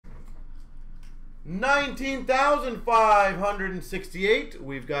19,568.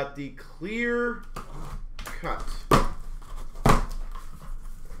 We've got the clear cut.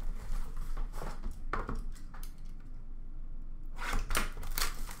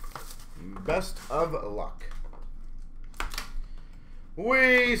 Best of luck.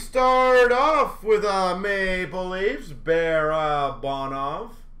 We start off with a Maple Leafs,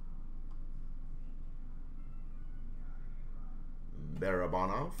 Barabanov.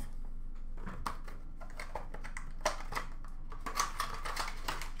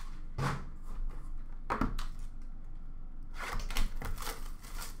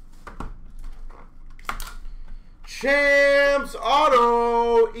 Champs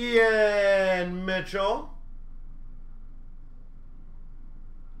Auto, Ian Mitchell.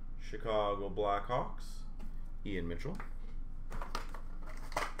 Chicago Blackhawks, Ian Mitchell.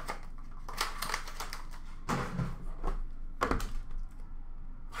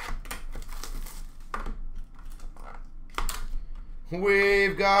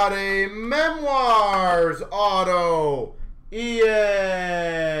 We've got a Memoirs Auto,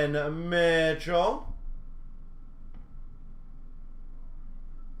 Ian Mitchell.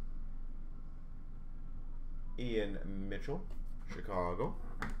 Ian Mitchell, Chicago.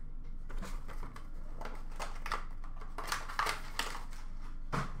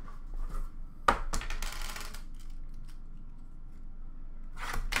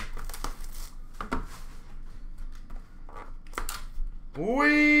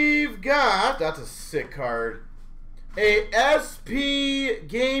 We've got, that's a sick card, a SP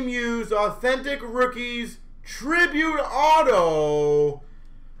Game Used Authentic Rookies Tribute Auto,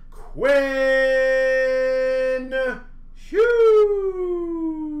 Quinn Hughes.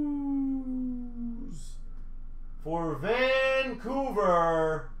 For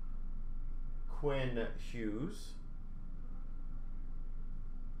Vancouver, Quinn Hughes.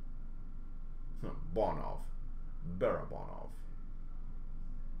 Barabanov.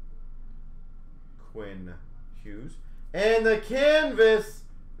 Quinn Hughes. And the canvas,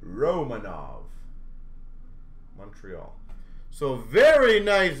 Romanov. Montreal. So very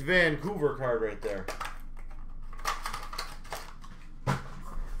nice Vancouver card right there.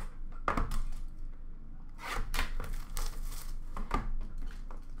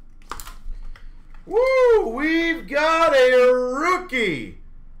 Woo! We've got a rookie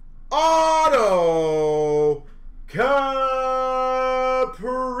auto Kaprizov.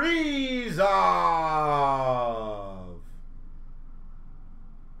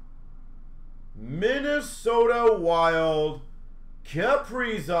 Minnesota Wild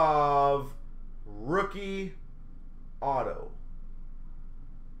Kaprizov rookie auto.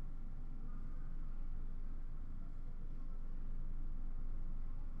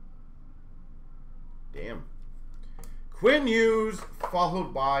 Damn. Quinn Hughes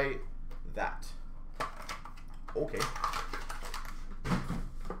followed by that. Okay.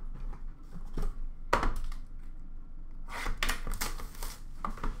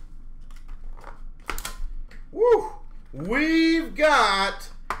 Woo! We've got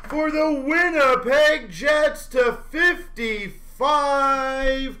for the Winnipeg Jets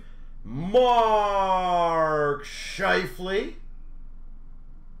 /55, Mark Scheifele.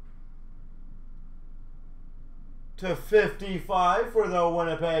 /55 for the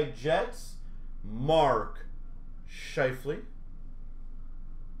Winnipeg Jets, Mark Scheifele.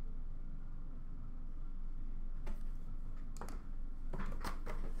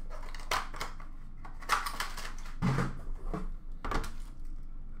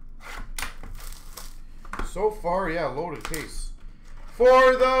 So far, yeah, loaded case.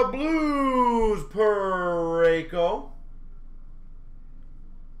 For the Blues, Parayko.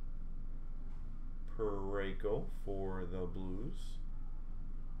 Parayko for the Blues.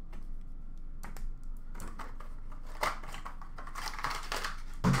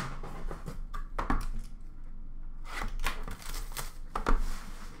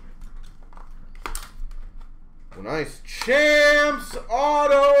 Nice. Champs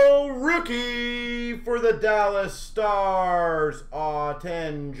Auto rookie for the Dallas Stars,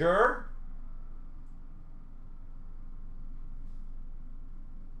 Ottinger.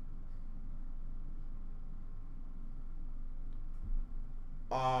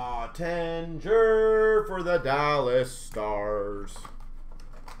 Ottinger for the Dallas Stars.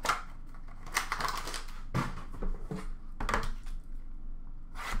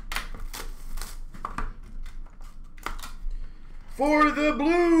 For the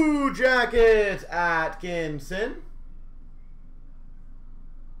Blue Jackets, Atkinson.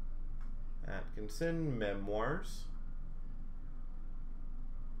 Atkinson, Memoirs.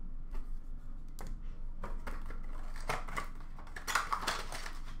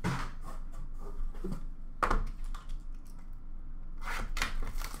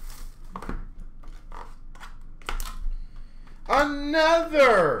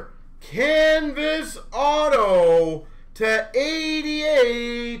 another canvas auto to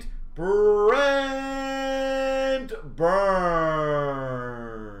 88, Brent Burns.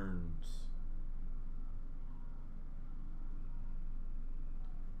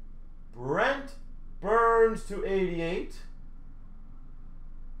 Brent Burns to 88.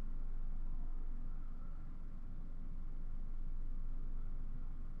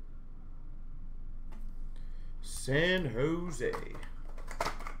 San Jose.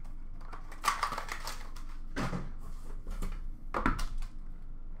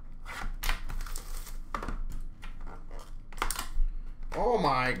 Oh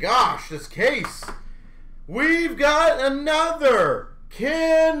my gosh, this case. We've got another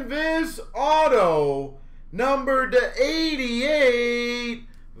canvas auto numbered to 88,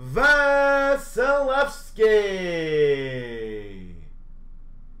 Vasilevsky.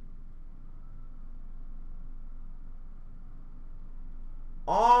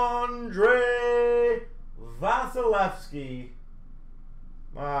 Andre Vasilevsky.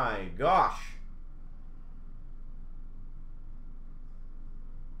 My gosh.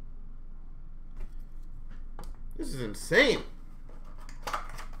 This is insane.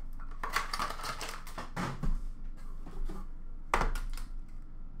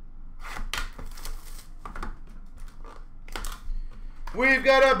 We've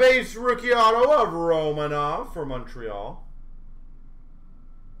got a base rookie auto of Romanov for Montreal.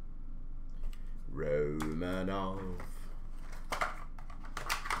 Romanov.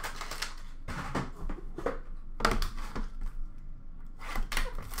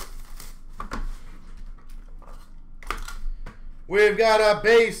 We've got a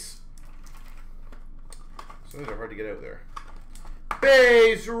base. Some of these are hard to get out there.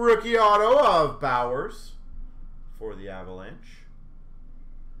 Base rookie auto of Bowers for the Avalanche.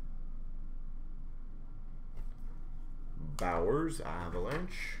 Bowers,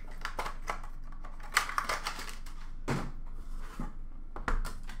 Avalanche.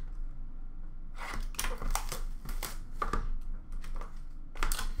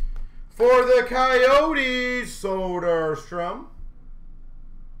 For the Coyotes, Soderstrom.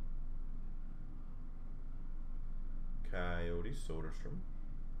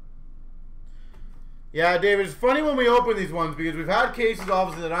 Yeah, David, it's funny when we open these ones because we've had cases,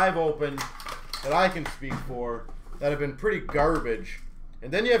 obviously, that I've opened that I can speak for that have been pretty garbage.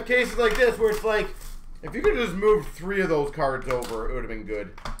 And then you have cases like this where it's like, if you could have just moved 3 of those cards over, it would have been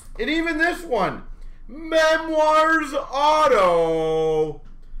good. And even this one, Memoirs Auto,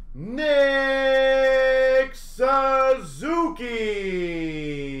 Nick Suzuki.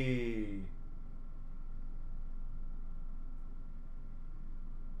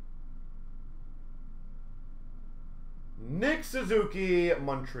 Nick Suzuki,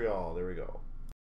 Montreal. There we go.